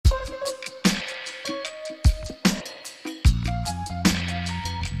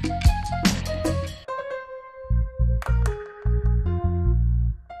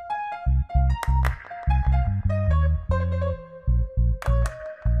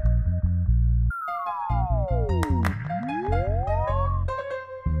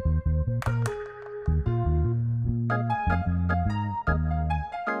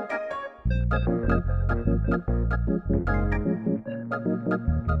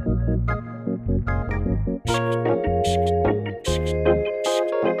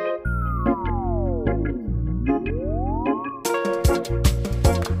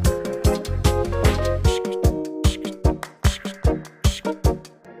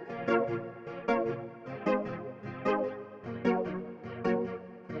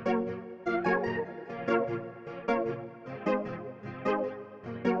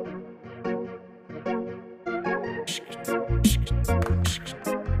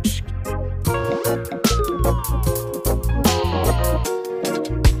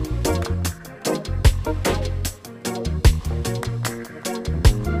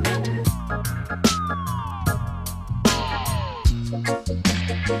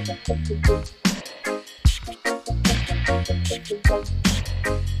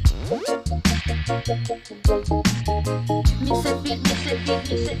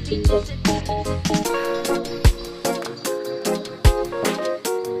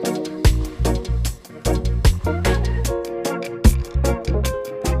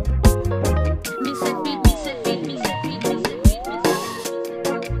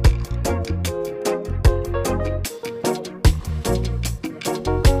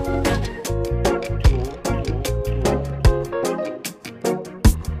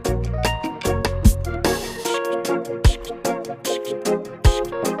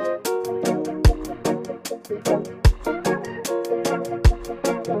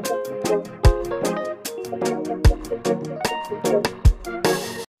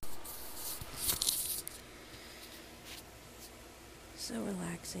So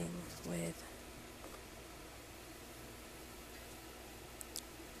relaxing with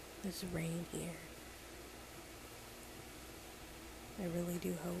this rain here. I really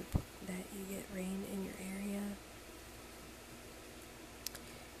do hope that you get rain in your area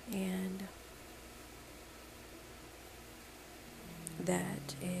and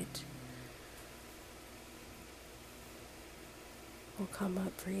that it will come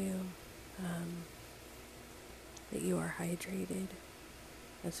up for you, that you are hydrated.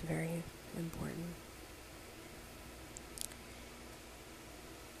 That's very important.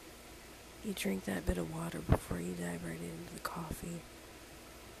 You drink that bit of water before you dive right into the coffee.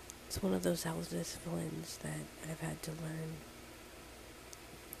 It's one of those health disciplines that I've had to learn.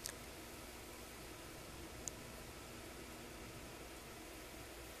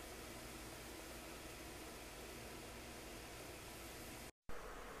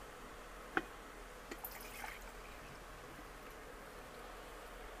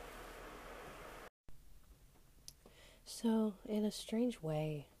 So, in a strange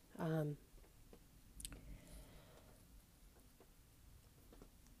way,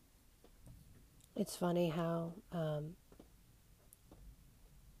 it's funny how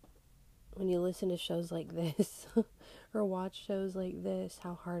when you listen to shows like this or watch shows like this,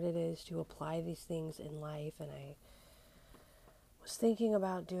 how hard it is to apply these things in life. And I was thinking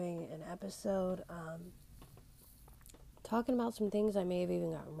about doing an episode talking about some things I may have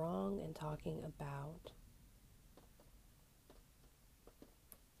even gotten wrong and talking about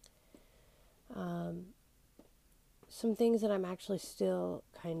some things that I'm actually still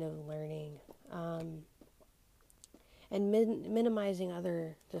kind of learning, and minimizing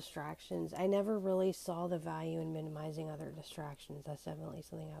other distractions. I never really saw the value in minimizing other distractions. That's definitely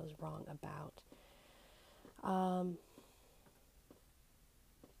something I was wrong about.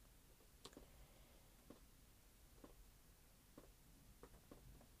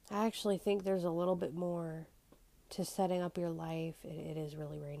 I actually think there's a little bit more to setting up your life. It is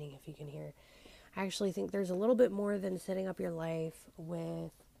really raining, if you can hear. I actually think there's a little bit more than setting up your life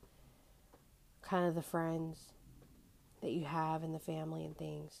with kind of the friends that you have and the family and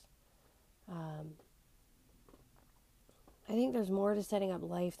things. I think there's more to setting up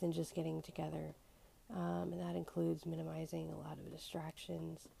life than just getting together. And that includes minimizing a lot of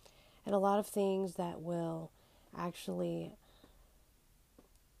distractions and a lot of things that will actually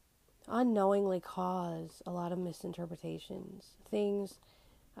unknowingly cause a lot of misinterpretations. Things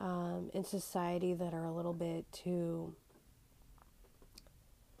in society that are a little bit too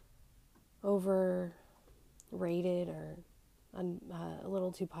overrated or a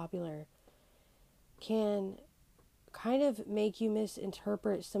little too popular can kind of make you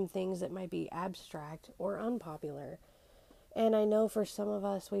misinterpret some things that might be abstract or unpopular. And I know for some of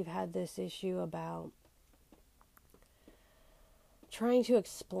us, we've had this issue about trying to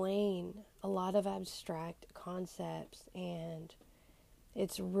explain a lot of abstract concepts, and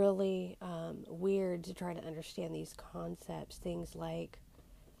it's really weird to try to understand these concepts, things like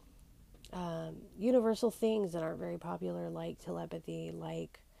universal things that aren't very popular, like telepathy,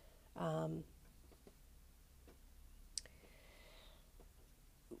 like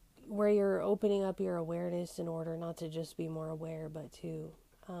where you're opening up your awareness in order not to just be more aware, but to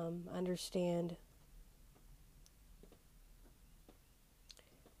understand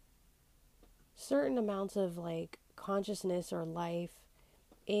certain amounts of like consciousness or life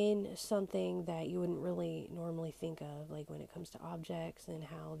in something that you wouldn't really normally think of, like when it comes to objects and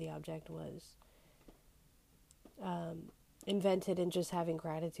how the object was invented, and just having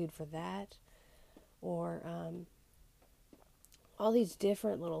gratitude for that, or all these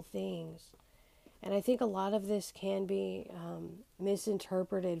different little things. And I think a lot of this can be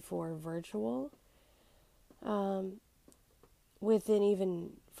misinterpreted for virtual within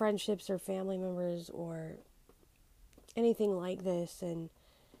even friendships or family members or anything like this. And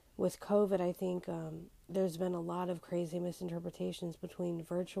with COVID, I think there's been a lot of crazy misinterpretations between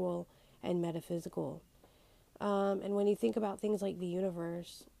virtual and metaphysical. And when you think about things like the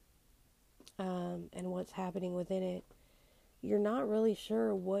universe and what's happening within it, you're not really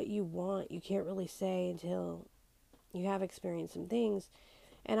sure what you want. You can't really say until you have experienced some things.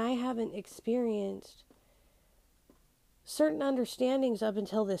 And I haven't experienced certain understandings up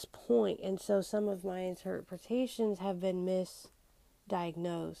until this point. And so some of my interpretations have been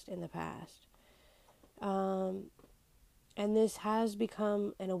misdiagnosed in the past. And this has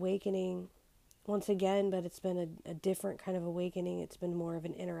become an awakening once again, but it's been a different kind of awakening. It's been more of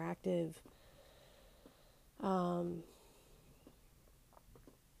an interactive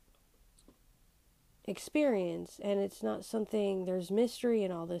experience, and it's not something, there's mystery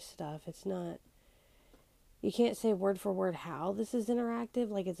in all this stuff. It's not, you can't say word for word how this is interactive,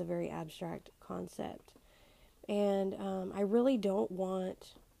 like it's a very abstract concept. And I really don't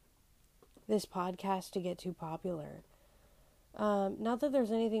want this podcast to get too popular. Not that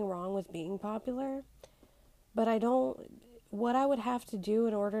there's anything wrong with being popular, but what I would have to do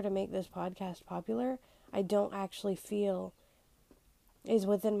in order to make this podcast popular, I don't actually feel is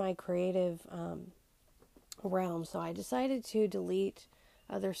within my creative realm. So I decided to delete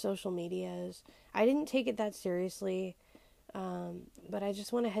other social medias. I didn't take it that seriously, but I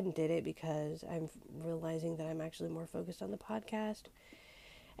just went ahead and did it because I'm realizing that I'm actually more focused on the podcast.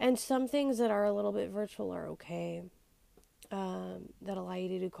 And some things that are a little bit virtual are okay, that allow you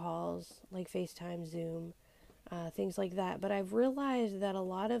to do calls like FaceTime, Zoom, things like that. But I've realized that a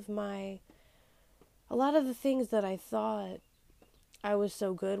lot of the things that I thought I was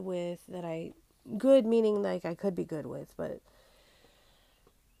so good with, good meaning like I could be good with, but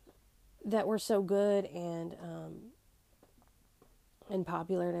that were so good and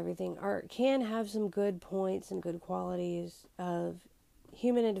popular and everything, can have some good points and good qualities of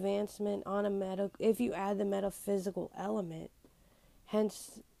human advancement on if you add the metaphysical element,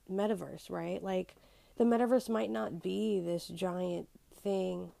 hence metaverse, right? Like the metaverse might not be this giant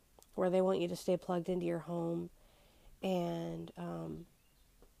thing where they want you to stay plugged into your home and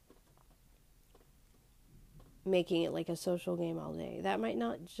making it like a social game all day. That might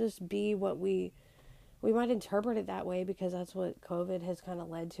not just be what we might interpret it that way because that's what COVID has kind of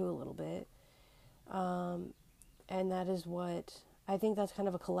led to a little bit. And that is what, I think that's kind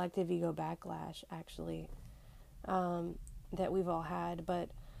of a collective ego backlash, actually, that we've all had. But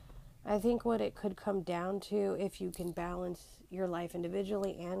I think what it could come down to, if you can balance your life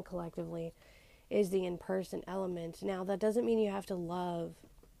individually and collectively, is the in-person element. Now, that doesn't mean you have to love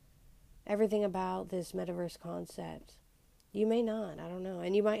everything about this metaverse concept. You may not, I don't know.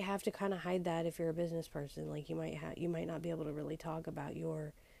 And you might have to kind of hide that if you're a business person. Like you might not be able to really talk about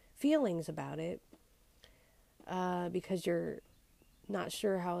your feelings about it because you're not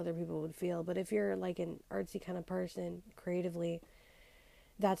sure how other people would feel. But if you're like an artsy kind of person creatively,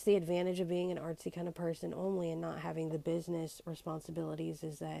 that's the advantage of being an artsy kind of person only and not having the business responsibilities,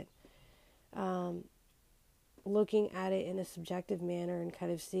 is that looking at it in a subjective manner and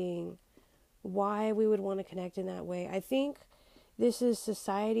kind of seeing why we would want to connect in that way. I think this is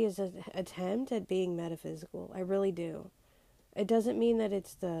society's attempt at being metaphysical. I really do. It doesn't mean that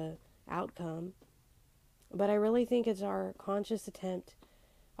it's the outcome, but I really think it's our conscious attempt.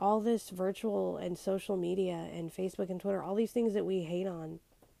 All this virtual and social media and Facebook and Twitter, all these things that we hate on,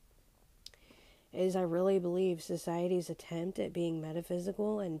 is I really believe society's attempt at being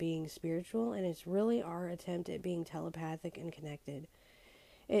metaphysical and being spiritual, and it's really our attempt at being telepathic and connected.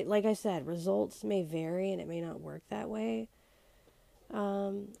 It, like I said, results may vary and it may not work that way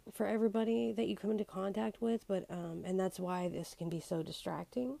for everybody that you come into contact with, but and that's why this can be so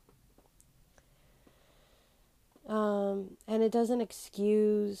distracting. And it doesn't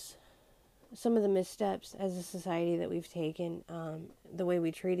excuse some of the missteps as a society that we've taken, the way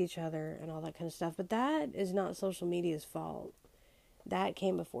we treat each other and all that kind of stuff. But that is not social media's fault. That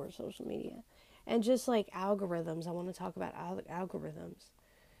came before social media. And just like algorithms, I want to talk about algorithms.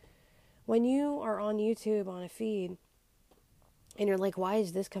 When you are on YouTube on a feed and you're like, why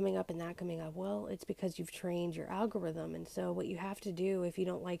is this coming up and that coming up? Well, it's because you've trained your algorithm. And so what you have to do if you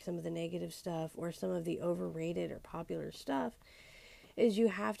don't like some of the negative stuff or some of the overrated or popular stuff is you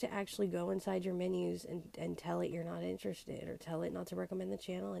have to actually go inside your menus and tell it you're not interested, or tell it not to recommend the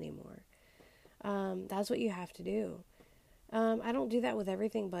channel anymore. That's what you have to do. I don't do that with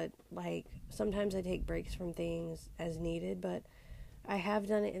everything, but like sometimes I take breaks from things as needed, but I have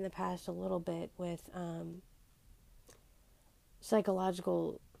done it in the past a little bit with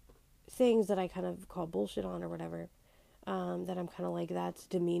psychological things that I kind of call bullshit on or whatever, that I'm kind of like, that's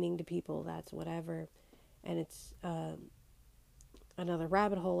demeaning to people, that's whatever, and it's another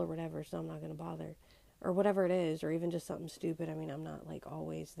rabbit hole or whatever, so I'm not going to bother, or whatever it is, or even just something stupid. I mean, I'm not like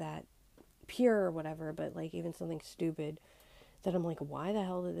always that pure or whatever, but like even something stupid that I'm like, why the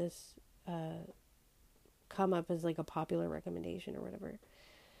hell did this come up as like a popular recommendation or whatever.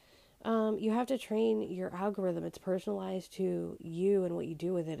 You have to train your algorithm. It's personalized to you and what you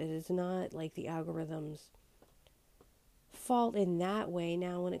do with it. It is not like the algorithm's fault in that way.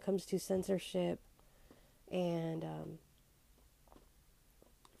 Now, when it comes to censorship and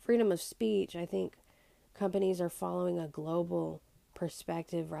freedom of speech, I think companies are following a global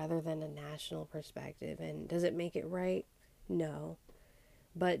perspective rather than a national perspective. And does it make it right? No.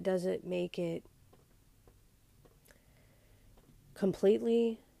 But does it make it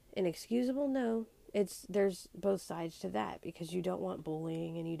completely inexcusable? No. There's both sides to that, because you don't want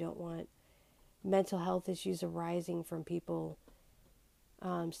bullying and you don't want mental health issues arising from people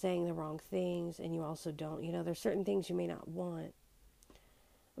saying the wrong things, and you also don't, there's certain things you may not want.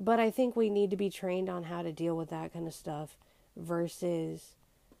 But I think we need to be trained on how to deal with that kind of stuff versus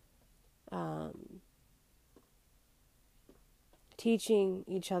teaching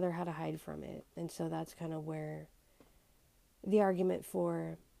each other how to hide from it. And so that's kind of where the argument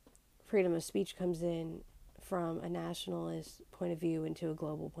for freedom of speech comes in, from a nationalist point of view into a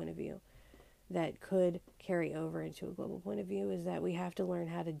global point of view, that could carry over into a global point of view, is that we have to learn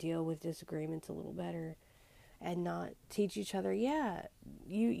how to deal with disagreements a little better and not teach each other, yeah,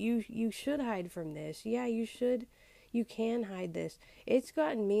 you should hide from this. Yeah, you can hide this. It's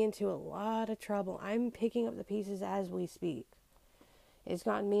gotten me into a lot of trouble. I'm picking up the pieces as we speak. It's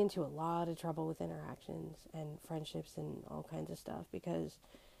gotten me into a lot of trouble with interactions and friendships and all kinds of stuff, because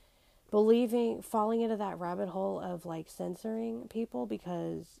falling into that rabbit hole of like censoring people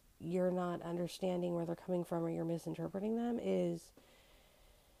because you're not understanding where they're coming from or you're misinterpreting them is,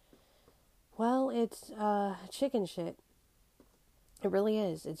 well, it's chicken shit. It really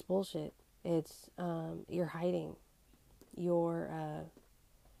is. It's bullshit. It's you're hiding. You're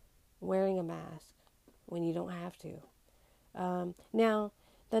wearing a mask when you don't have to. Now,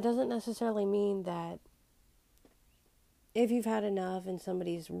 that doesn't necessarily mean that if you've had enough and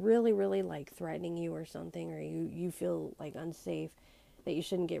somebody's really, really like threatening you or something, or you feel like unsafe, that you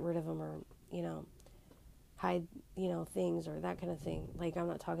shouldn't get rid of them, or, hide, things or that kind of thing. Like, I'm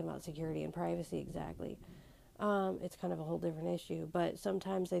not talking about security and privacy exactly. It's kind of a whole different issue. But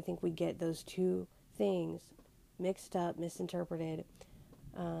sometimes I think we get those two things mixed up, misinterpreted,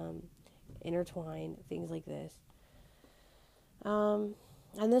 intertwined, things like this. And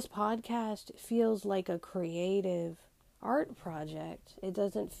this podcast feels like a creative art project. It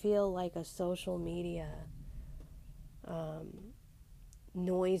doesn't feel like a social media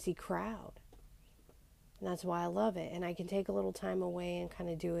noisy crowd. And that's why I love it. And I can take a little time away and kind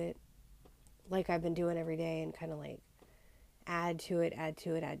of do it like I've been doing every day, and kind of like add to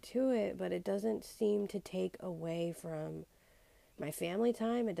it. But it doesn't seem to take away from my family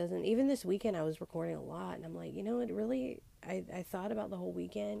time. It doesn't. Even this weekend I was recording a lot, and I'm like, it really, I thought about the whole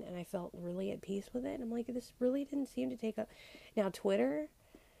weekend and I felt really at peace with it. And I'm like, this really didn't seem to take up. Now Twitter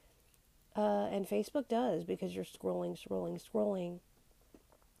and Facebook does, because you're scrolling.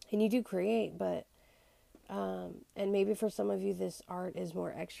 And you do create, but and maybe for some of you this art is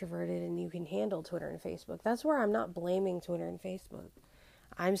more extroverted and you can handle Twitter and Facebook. That's where I'm not blaming Twitter and Facebook.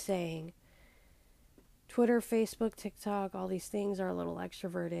 I'm saying Twitter, Facebook, TikTok, all these things are a little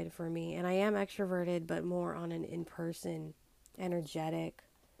extroverted for me. And I am extroverted, but more on an in-person, energetic,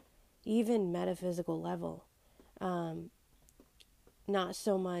 even metaphysical level. Not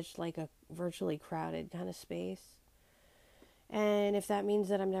so much like a virtually crowded kind of space. And if that means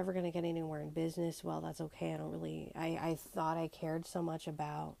that I'm never going to get anywhere in business, well, that's okay. I thought I cared so much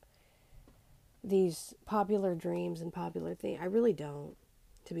about these popular dreams and popular things. I really don't,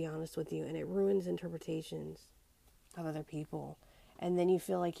 to be honest with you. And it ruins interpretations of other people. And then you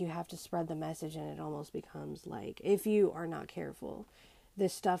feel like you have to spread the message, and it almost becomes like, if you are not careful,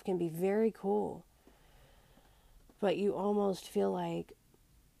 this stuff can be very cool, but you almost feel like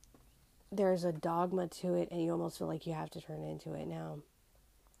there's a dogma to it and you almost feel like you have to turn into it. Now,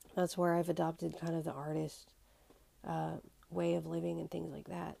 that's where I've adopted kind of the artist way of living and things like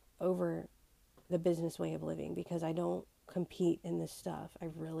that over the business way of living, because I don't compete in this stuff.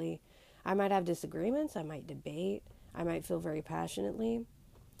 I might have disagreements, I might debate, I might feel very passionately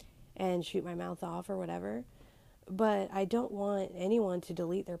and shoot my mouth off or whatever, but I don't want anyone to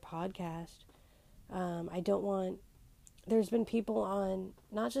delete their podcast. There's been people on,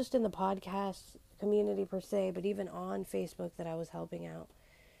 not just in the podcast community per se, but even on Facebook that I was helping out.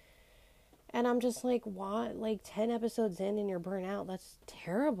 And I'm just like, what? Like 10 episodes in and you're burnt out? That's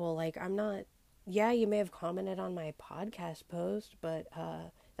terrible. Like, yeah, you may have commented on my podcast post, but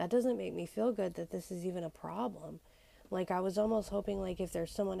that doesn't make me feel good that this is even a problem. Like, I was almost hoping, like, if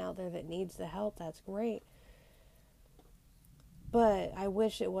there's someone out there that needs the help, that's great. But I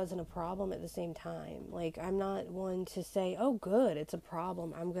wish it wasn't a problem at the same time. Like, I'm not one to say, oh, good, it's a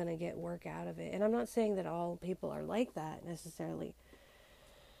problem, I'm going to get work out of it. And I'm not saying that all people are like that necessarily.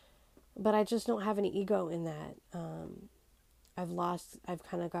 But I just don't have any ego in that. I've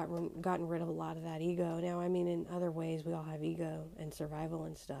kind of gotten rid of a lot of that ego. Now, I mean, in other ways, we all have ego and survival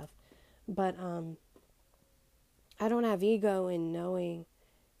and stuff. But I don't have ego in knowing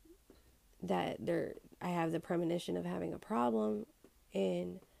that I have the premonition of having a problem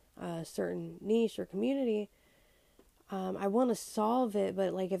in a certain niche or community. I want to solve it,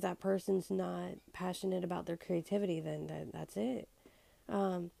 but like if that person's not passionate about their creativity, then that's it.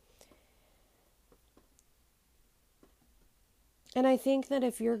 And I think that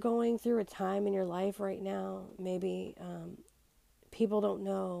if you're going through a time in your life right now, maybe people don't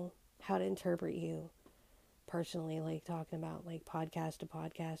know how to interpret you personally, like talking about like podcast to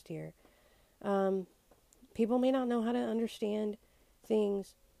podcast here. People may not know how to understand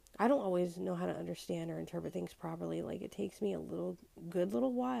things. I don't always know how to understand or interpret things properly. Like, it takes me a good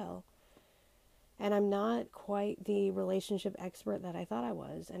little while. And I'm not quite the relationship expert that I thought I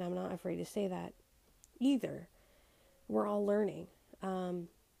was. And I'm not afraid to say that either. We're all learning. And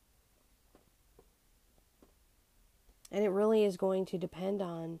it really is going to depend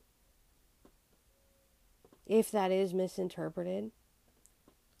on if that is misinterpreted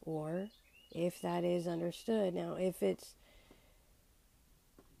or if that is understood. Now, if it's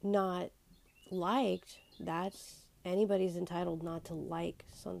not liked, anybody's entitled not to like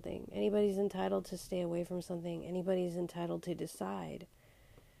something. Anybody's entitled to stay away from something. Anybody's entitled to decide.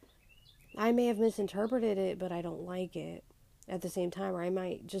 I may have misinterpreted it, but I don't like it at the same time, or I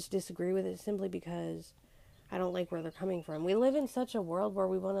might just disagree with it simply because I don't like where they're coming from. We live in such a world where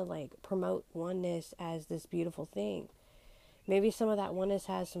we want to like promote oneness as this beautiful thing. Maybe some of that oneness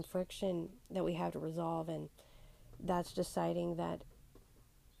has some friction that we have to resolve, and that's deciding that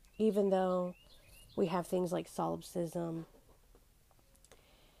even though we have things like solipsism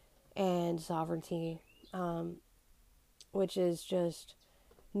and sovereignty, which is just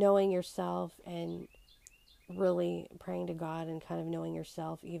knowing yourself and really praying to God and kind of knowing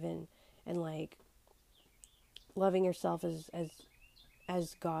yourself even, and like loving yourself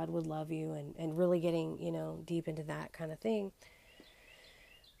as God would love you, and really getting, deep into that kind of thing.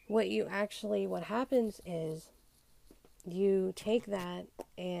 What happens is you take that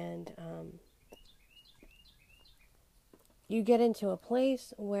and you get into a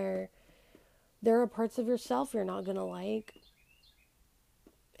place where there are parts of yourself you're not going to like.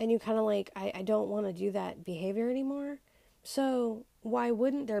 And you kind of like, I don't want to do that behavior anymore. So why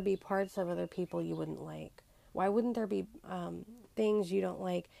wouldn't there be parts of other people you wouldn't like? Why wouldn't there be things you don't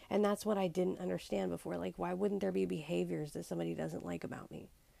like? And that's what I didn't understand before. Like, why wouldn't there be behaviors that somebody doesn't like about me?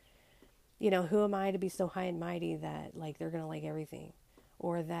 Who am I to be so high and mighty that like they're going to like everything?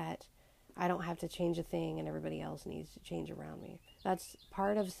 Or that I don't have to change a thing and everybody else needs to change around me. That's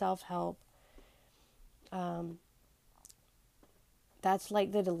part of self-help. That's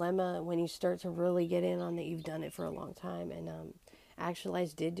like the dilemma when you start to really get in on that you've done it for a long time. And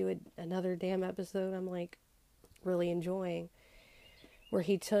Actualize did do another damn episode I'm like really enjoying, where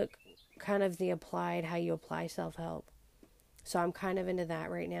he took kind of how you apply self-help. So I'm kind of into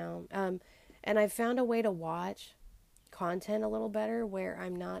that right now. And I found a way to watch content a little better where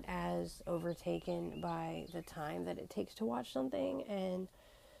I'm not as overtaken by the time that it takes to watch something. And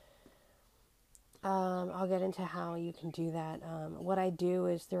I'll get into how you can do that. What I do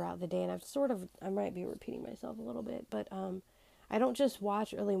is throughout the day, and I might be repeating myself a little bit, but I don't just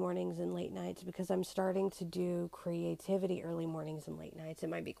watch early mornings and late nights, because I'm starting to do creativity early mornings and late nights. It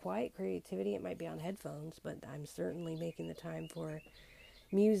might be quiet creativity, it might be on headphones, but I'm certainly making the time for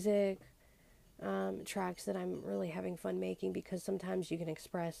music, tracks that I'm really having fun making, because sometimes you can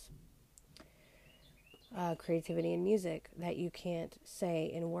express creativity in music that you can't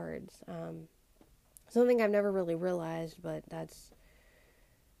say in words. Something I've never really realized, but that's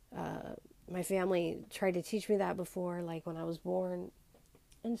my family tried to teach me that before, like when I was born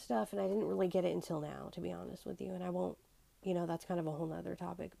and stuff, and I didn't really get it until now, to be honest with you. And I won't, that's kind of a whole nother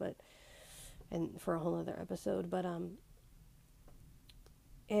topic, and for a whole nother episode. But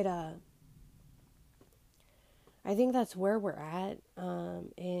it I think that's where we're at,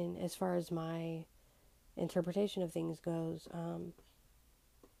 in as far as my interpretation of things goes.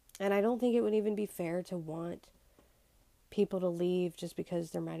 And I don't think it would even be fair to want people to leave just because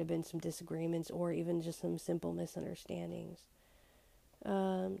there might have been some disagreements or even just some simple misunderstandings.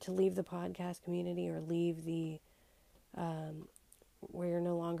 To leave the podcast community or leave the where you're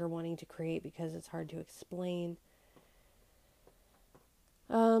no longer wanting to create because it's hard to explain.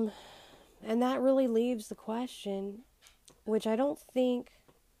 And that really leaves the question, which I don't think,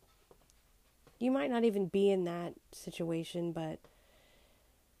 you might not even be in that situation, but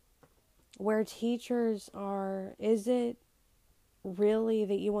where teachers are, is it really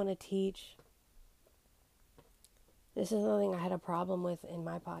that you want to teach? This is something I had a problem with in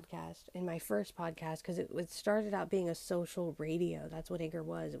my podcast, in my first podcast, because it started out being a social radio. That's what Anchor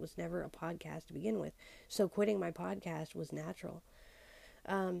was. It was never a podcast to begin with. So quitting my podcast was natural.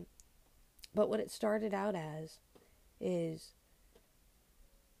 But what it started out as is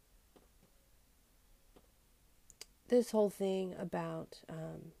this whole thing about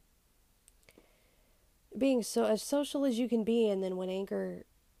being so as social as you can be, and then when Anchor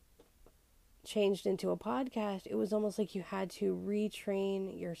changed into a podcast, it was almost like you had to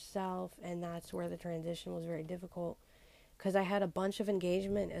retrain yourself, and that's where the transition was very difficult, because I had a bunch of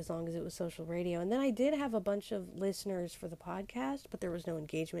engagement as long as it was social radio, and then I did have a bunch of listeners for the podcast, but there was no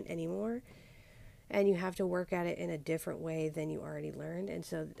engagement anymore, and you have to work at it in a different way than you already learned, and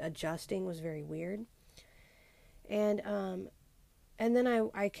so adjusting was very weird. And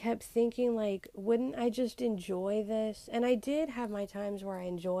then I kept thinking, like, wouldn't I just enjoy this? And I did have my times where I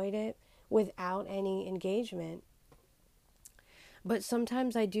enjoyed it without any engagement. But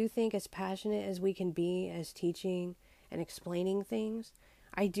sometimes I do think, as passionate as we can be as teaching and explaining things,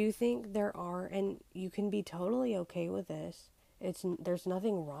 I do think there are, and you can be totally okay with this. There's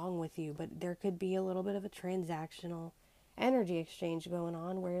nothing wrong with you, but there could be a little bit of a transactional energy exchange going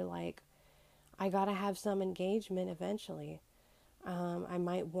on where you're like, I gotta have some engagement eventually. I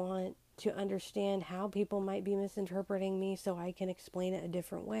might want to understand how people might be misinterpreting me so I can explain it a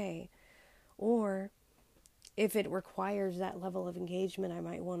different way. Or if it requires that level of engagement, I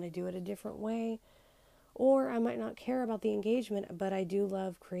might want to do it a different way. Or I might not care about the engagement, but I do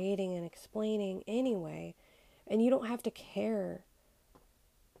love creating and explaining anyway. And you don't have to care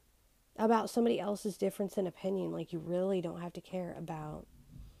about somebody else's difference in opinion. Like, you really don't have to care about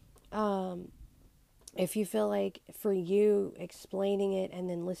if you feel like, for you, explaining it and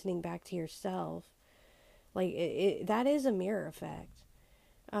then listening back to yourself, like, that is a mirror effect.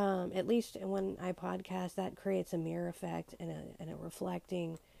 At least when I podcast, that creates a mirror effect and a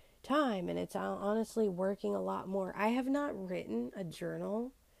reflecting time. And it's honestly working a lot more. I have not written a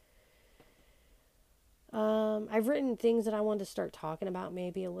journal. I've written things that I wanted to start talking about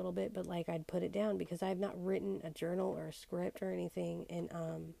maybe a little bit, but like, I'd put it down because I've not written a journal or a script or anything. And,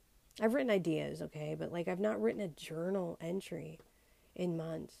 I've written ideas, okay, but like, I've not written a journal entry in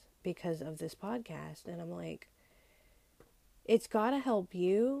months because of this podcast. And I'm like, it's got to help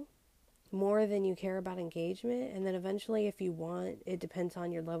you more than you care about engagement. And then eventually, if you want, it depends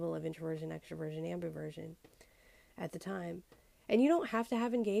on your level of introversion, extroversion, ambiversion at the time. And you don't have to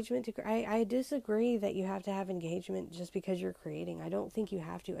have engagement to, I disagree that you have to have engagement just because you're creating. I don't think you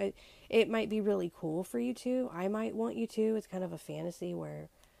have to. It might be really cool for you to. I might want you to. It's kind of a fantasy where,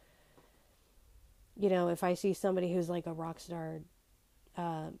 if I see somebody who's like a rock star,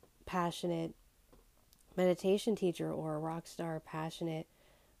 passionate meditation teacher, or a rock star passionate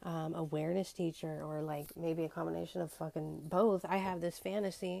awareness teacher, or like maybe a combination of fucking both, I have this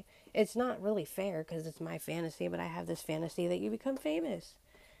fantasy. It's not really fair because it's my fantasy, but I have this fantasy that you become famous,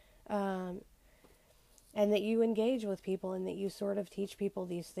 and that you engage with people, and that you sort of teach people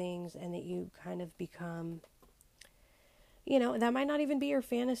these things, and that you kind of become, that might not even be your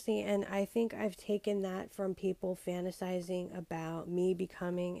fantasy. And I think I've taken that from people fantasizing about me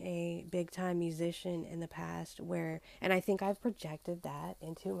becoming a big time musician in the past, and I think I've projected that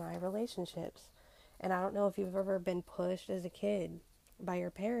into my relationships. And I don't know if you've ever been pushed as a kid by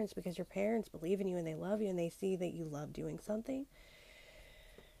your parents, because your parents believe in you and they love you and they see that you love doing something.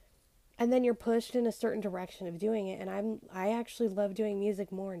 And then you're pushed in a certain direction of doing it. And I actually love doing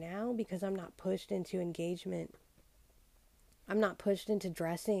music more now because I'm not pushed into engagement. I'm not pushed into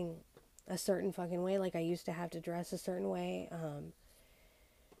dressing a certain fucking way. Like I used to have to dress a certain way,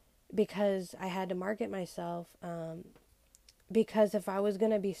 because I had to market myself. Because if I was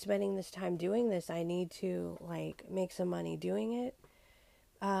going to be spending this time doing this, I need to like make some money doing it.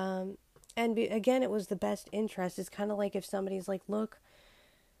 Again, it was the best interest. It's kind of like if somebody's like, look,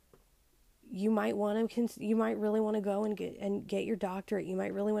 you might really want to go and get your doctorate. You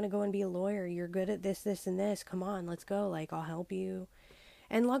might really want to go and be a lawyer. You're good at this, this, and this. Come on, let's go. Like, I'll help you.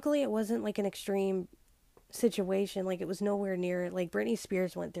 And luckily, it wasn't like an extreme situation. Like, it was nowhere near it. Like, Britney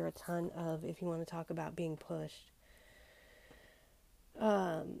Spears went through a ton of, if you want to talk about being pushed.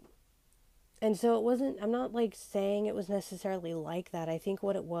 And so it wasn't, I'm not like saying it was necessarily like that. I think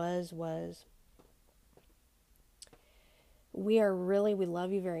what it was we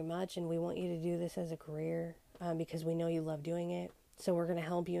love you very much and we want you to do this as a career, because we know you love doing it. So we're going to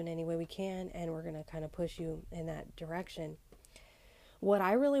help you in any way we can, and we're going to kind of push you in that direction. What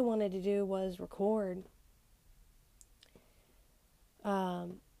I really wanted to do was record,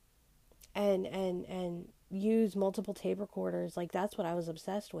 and use multiple tape recorders. Like, that's what I was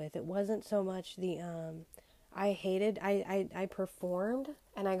obsessed with. It wasn't so much I performed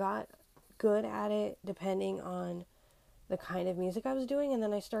and I got good at it depending on the kind of music I was doing. And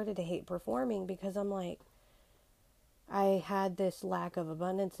then I started to hate performing because I'm like, I had this lack of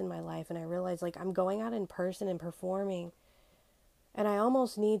abundance in my life, and I realized like I'm going out in person and performing, and I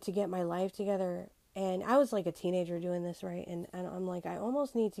almost need to get my life together. And I was like a teenager doing this, right? And I'm like, I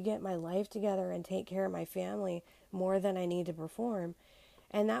almost need to get my life together and take care of my family more than I need to perform.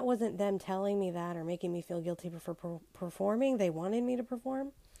 And that wasn't them telling me that or making me feel guilty for performing. They wanted me to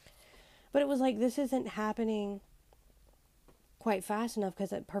perform. But it was like, this isn't happening quite fast enough,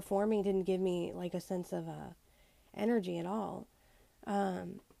 because performing didn't give me like a sense of energy at all.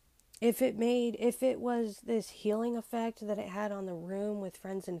 If it was this healing effect that it had on the room with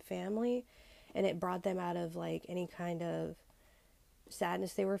friends and family, and it brought them out of like any kind of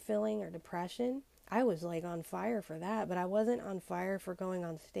sadness they were feeling or depression, I was like on fire for that. But I wasn't on fire for going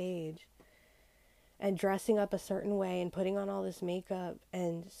on stage and dressing up a certain way and putting on all this makeup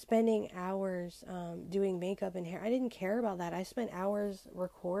and spending hours doing makeup and hair. I didn't care about that. I spent hours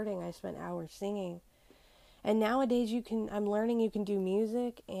recording. I spent hours singing. And nowadays I'm learning you can do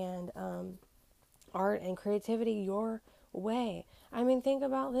music and art and creativity your way. I mean, think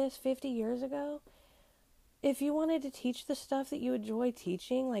about this. 50 years ago, if you wanted to teach the stuff that you enjoy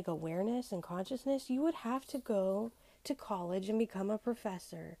teaching, like awareness and consciousness, you would have to go to college and become a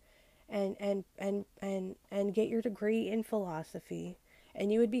professor and get your degree in philosophy,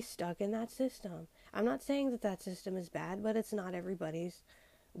 and you would be stuck in that system. I'm not saying that system is bad, but it's not everybody's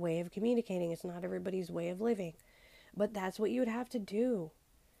way of communicating. It's not everybody's way of living. But that's what you would have to do.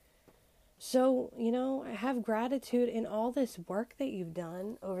 So, I have gratitude in all this work that you've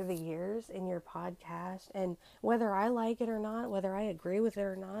done over the years in your podcast, and whether I like it or not, whether I agree with it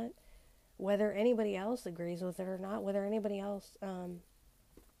or not, whether anybody else agrees with it or not, whether anybody else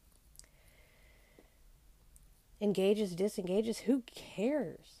engages, disengages, who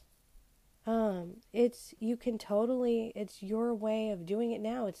cares? It's your way of doing it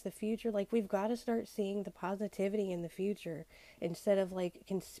now. It's the future. Like, we've got to start seeing the positivity in the future instead of like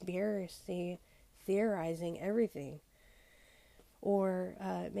conspiracy theorizing everything or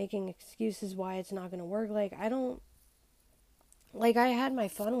making excuses why it's not going to work. Like, I had my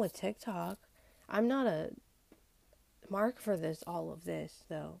fun with TikTok. I'm not a mark for all of this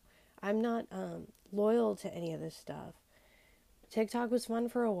though. I'm not loyal to any of this stuff. TikTok was fun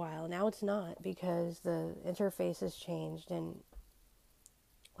for a while. Now it's not, because the interface has changed. And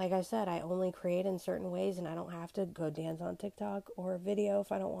like I said, I only create in certain ways, and I don't have to go dance on TikTok or video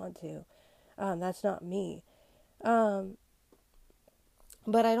if I don't want to. That's not me. But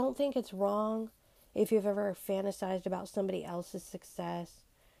I don't think it's wrong if you've ever fantasized about somebody else's success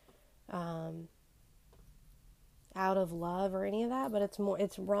out of love or any of that. But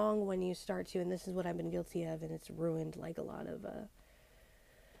it's wrong when you start to, and this is what I've been guilty of, and it's ruined like a lot of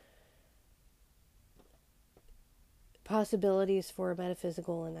possibilities for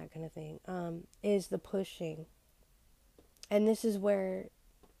metaphysical and that kind of thing, is the pushing. And this is where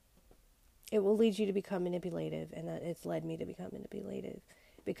it will lead you to become manipulative, and that it's led me to become manipulative,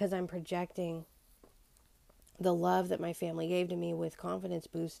 because I'm projecting the love that my family gave to me with confidence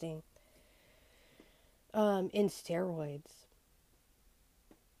boosting in steroids,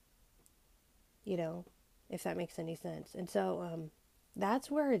 if that makes any sense. And so that's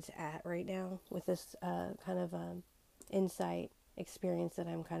where it's at right now with this kind of insight experience that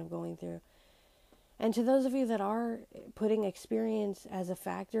I'm kind of going through. And to those of you that are putting experience as a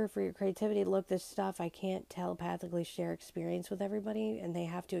factor for your creativity, look, this stuff, I can't telepathically share experience with everybody, and they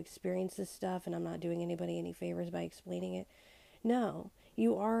have to experience this stuff, and I'm not doing anybody any favors by explaining it. No,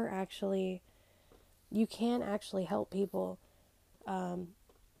 you can actually help people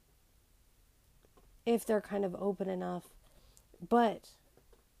if they're kind of open enough. But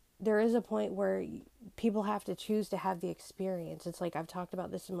there is a point where people have to choose to have the experience. It's like I've talked about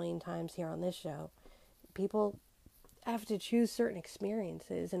this a million times here on this show. People have to choose certain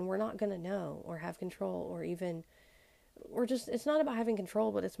experiences, and we're not going to know or have control or just, it's not about having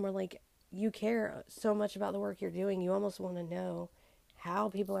control, but it's more like you care so much about the work you're doing, you almost want to know how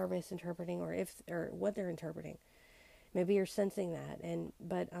people are misinterpreting or what they're interpreting. Maybe you're sensing that,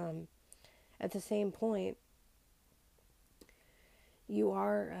 but at the same point, you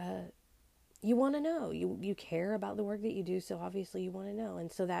want to know. You care about the work that you do, so obviously you want to know. And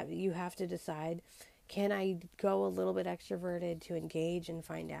so that you have to decide, can I go a little bit extroverted to engage and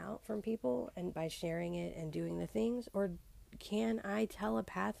find out from people and by sharing it and doing the things? Or can I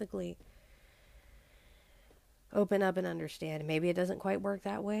telepathically open up and understand? Maybe it doesn't quite work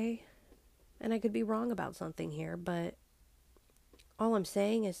that way, and I could be wrong about something here, but all I'm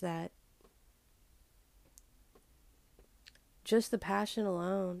saying is that just the passion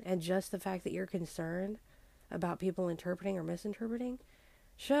alone and just the fact that you're concerned about people interpreting or misinterpreting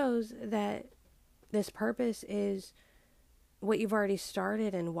shows that this purpose is what you've already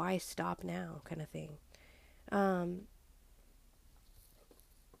started, and why stop now, kind of thing.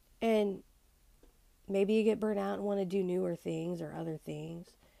 And maybe you get burnt out and want to do newer things or other things,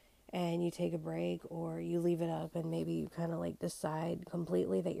 and you take a break or you leave it up, and maybe you kind of like decide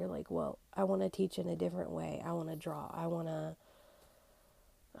completely that you're like, well, I want to teach in a different way. I want to draw. I want to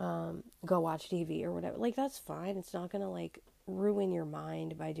go watch TV or whatever. Like, that's fine. It's not going to like ruin your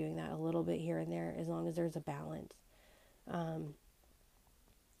mind by doing that a little bit here and there, as long as there's a balance. And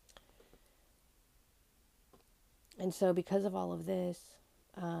so because of all of this,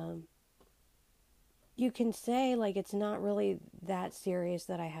 you can say, like, it's not really that serious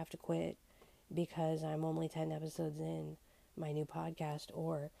that I have to quit because I'm only 10 episodes in my new podcast,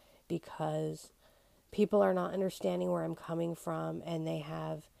 or because people are not understanding where I'm coming from and they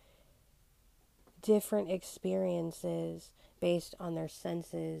have different experiences based on their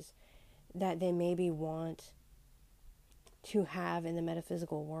senses that they maybe want to have in the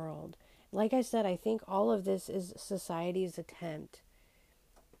metaphysical world. Like I said, I think all of this is society's attempt.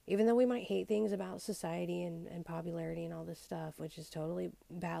 Even though we might hate things about society and popularity and all this stuff, which is totally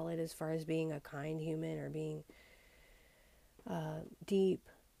valid as far as being a kind human or being deep,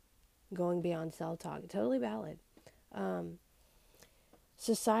 going beyond self-talk, totally valid.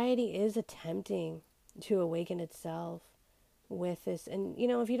 Society is attempting to awaken itself with this. And, you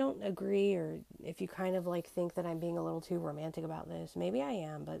know, if you don't agree, or if you kind of like think that I'm being a little too romantic about this, maybe I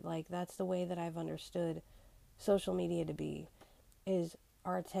am, but like that's the way that I've understood social media to be, is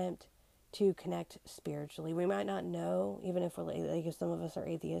our attempt to connect spiritually. We might not know, even if we're like if some of us are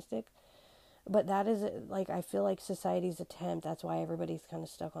atheistic, but that is, like, I feel like society's attempt. That's why everybody's kind of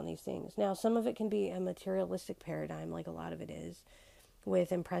stuck on these things. Now, some of it can be a materialistic paradigm, like a lot of it is,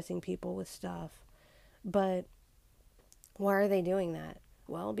 with impressing people with stuff. But why are they doing that?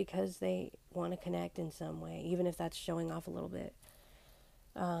 Well, because they want to connect in some way, even if that's showing off a little bit.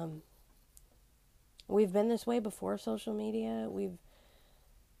 We've been this way before social media. We've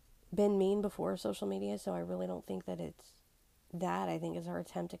been mean before social media, so I really don't think that it's that. I think it's our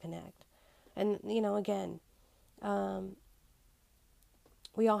attempt to connect. And, you know, again,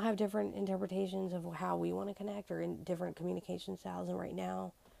 we all have different interpretations of how we want to connect, or in different communication styles. And right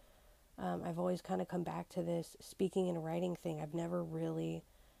now, I've always kind of come back to this speaking and writing thing. I've never really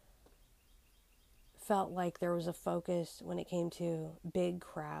felt like there was a focus when it came to big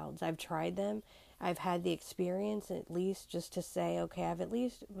crowds. I've tried them. I've had the experience, at least, just to say, okay, I've at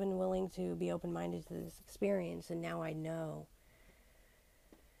least been willing to be open-minded to this experience, and now I know.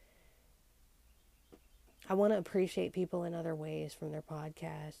 I want to appreciate people in other ways, from their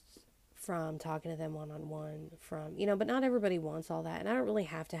podcasts, from talking to them one-on-one, from, you know, but not everybody wants all that. And I don't really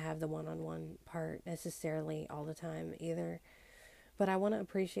have to have the one-on-one part necessarily all the time either. But I want to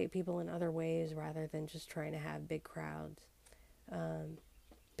appreciate people in other ways rather than just trying to have big crowds.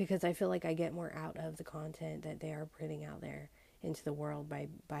 Because I feel like I get more out of the content that they are putting out there into the world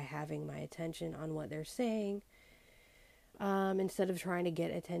by having my attention on what they're saying, instead of trying to get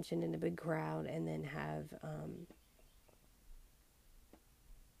attention in a big crowd and then have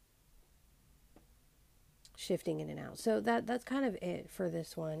shifting in and out. So that's kind of it for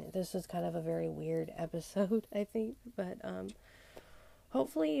this one. This is kind of a very weird episode, I think, but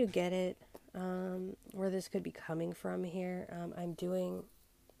hopefully you get it. where this could be coming from here. I'm doing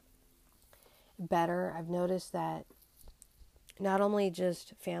better. I've noticed that not only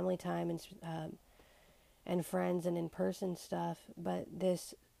just family time and friends and in-person stuff, but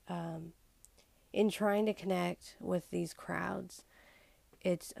this in trying to connect with these crowds,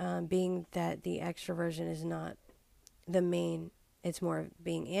 it's being that the extroversion is not the main, it's more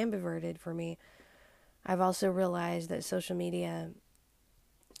being ambiverted for me. I've also realized that social media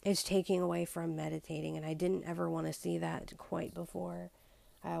is taking away from meditating, and I didn't ever want to see that quite before.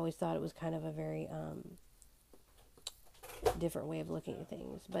 I always thought it was kind of a very different way of looking at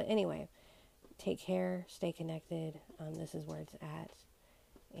things. But anyway, take care, stay connected. This is where it's at,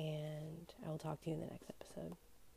 and I will talk to you in the next episode.